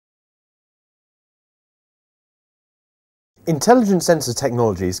Intelligent sensor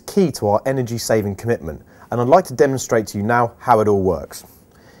technology is key to our energy saving commitment, and I'd like to demonstrate to you now how it all works.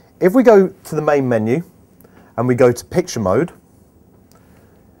 If we go to the main menu and we go to picture mode,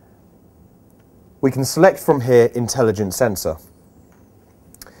 we can select from here Intelligent Sensor.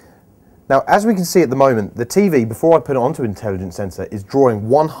 Now, as we can see at the moment, the TV, before I put it onto Intelligent Sensor, is drawing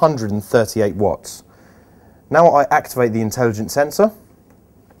 138 watts. Now I activate the Intelligent Sensor.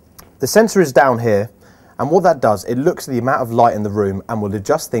 The sensor is down here, and what that does, it looks at the amount of light in the room and will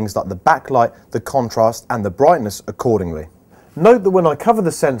adjust things like the backlight, the contrast and the brightness accordingly. Note that when I cover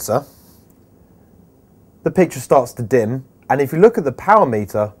the sensor, the picture starts to dim, and if you look at the power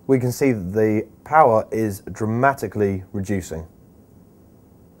meter, we can see that the power is dramatically reducing.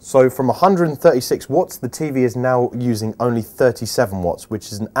 So from 136 watts, the TV is now using only 37 watts,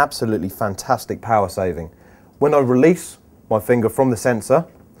 which is an absolutely fantastic power saving. When I release my finger from the sensor,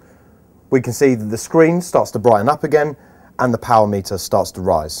 we can see that the screen starts to brighten up again and the power meter starts to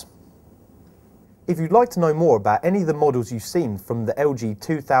rise. If you'd like to know more about any of the models you've seen from the LG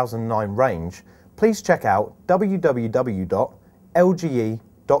 2009 range, please check out www.lge.co.uk,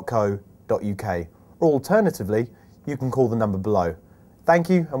 or alternatively, you can call the number below. Thank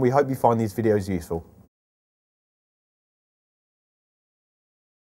you, and we hope you find these videos useful.